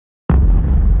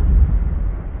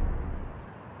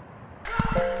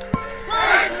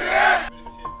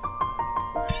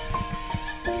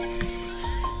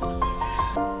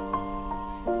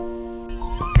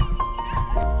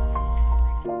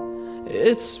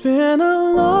It's been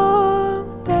a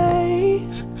long day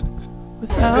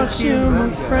without you, my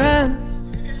friend,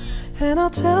 and I'll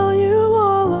tell you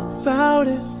all about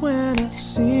it when I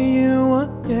see you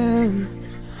again.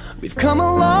 We've come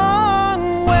a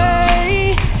long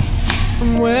way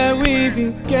from where we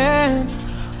began.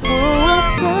 Oh,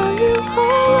 I'll tell you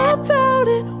all about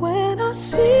it when I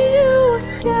see you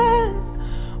again.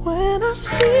 When I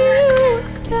see you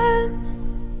again.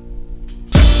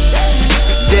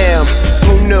 Damn,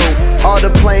 who knew? All the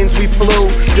planes we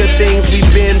flew, good things we've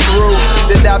been through,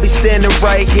 that I'll be standing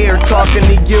right here talking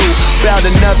to you about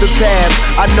another path.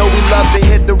 I know we love to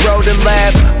hit the road and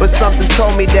laugh, but something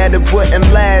told me that it wouldn't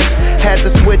last. Had to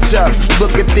switch up,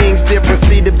 look at things different,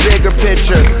 see the bigger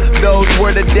picture. Those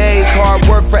were the days, hard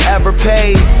work forever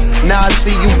pays. Now I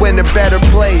see you in a better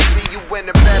place.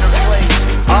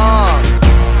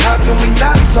 How can we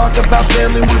not talk about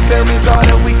family when family's all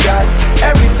that we got?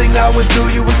 Everything I would do,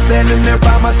 you were standing there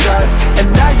by my side, and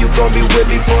now you gon' be with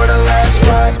me for the last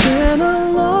ride. It's been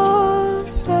a long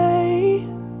day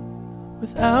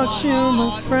without you,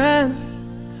 my friend,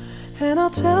 and I'll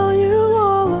tell you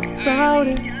all about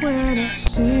it when I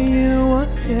see you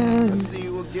again.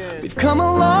 We've come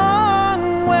a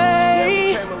long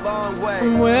way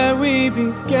from where we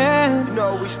began.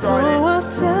 No, we started. Oh,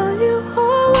 I'll tell you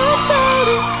all about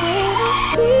it when I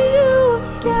see you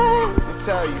again.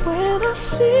 Tell you. When I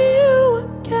see you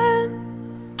again.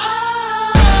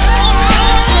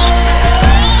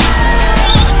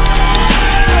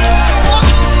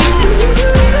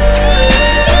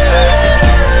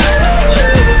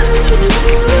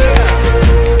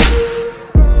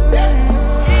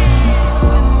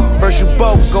 First you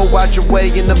both go out your way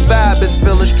and the vibe is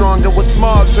feeling strong, and what's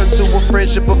small turn to a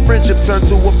friendship turn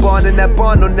to a bond, and that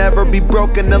bond will never be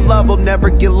broken, the love will never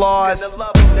get lost.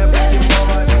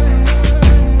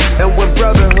 And when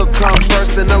brotherhood comes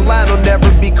first, then the line will never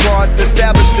be crossed.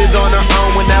 Established it on our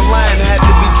own when that line had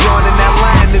to be drawn, and that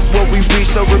line is what we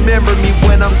reach, so remember me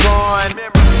when I'm gone.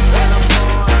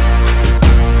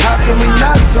 How can we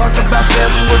not talk about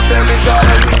family when family's all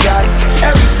that we got?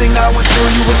 Everything I went through,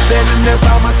 you were standing there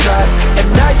by my side, and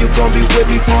now you gon' be with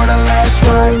me for the last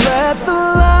ride. Let the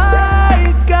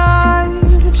light guide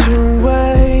your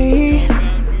way.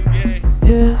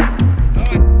 Yeah.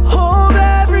 Hold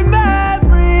every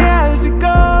memory as you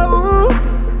go,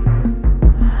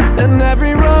 and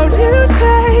every road you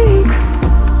take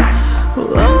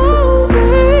will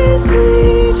always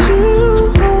lead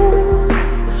you home.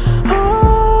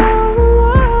 Oh,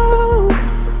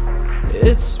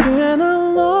 it's been a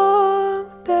long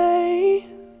day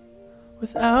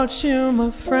without you,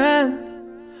 my friend,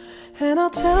 and I'll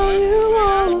tell you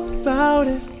all about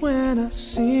it when I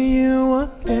see you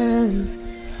again.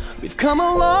 We've come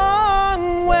a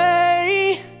long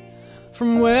way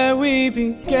from where we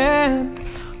began.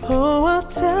 Oh, I'll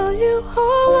tell you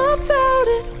all about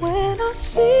it when I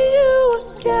see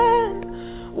you again.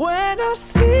 When I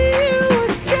see you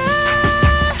again.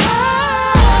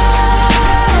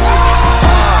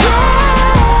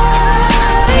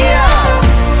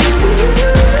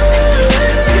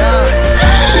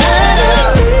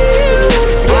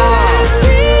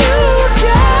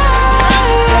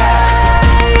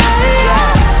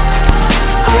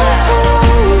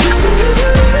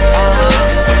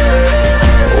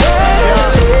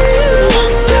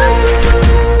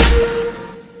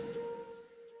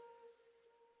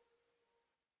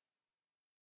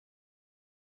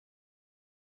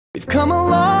 We've come a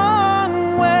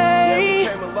long way,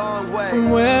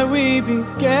 from where we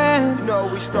began. You know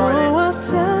we started. Oh, I'll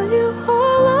tell you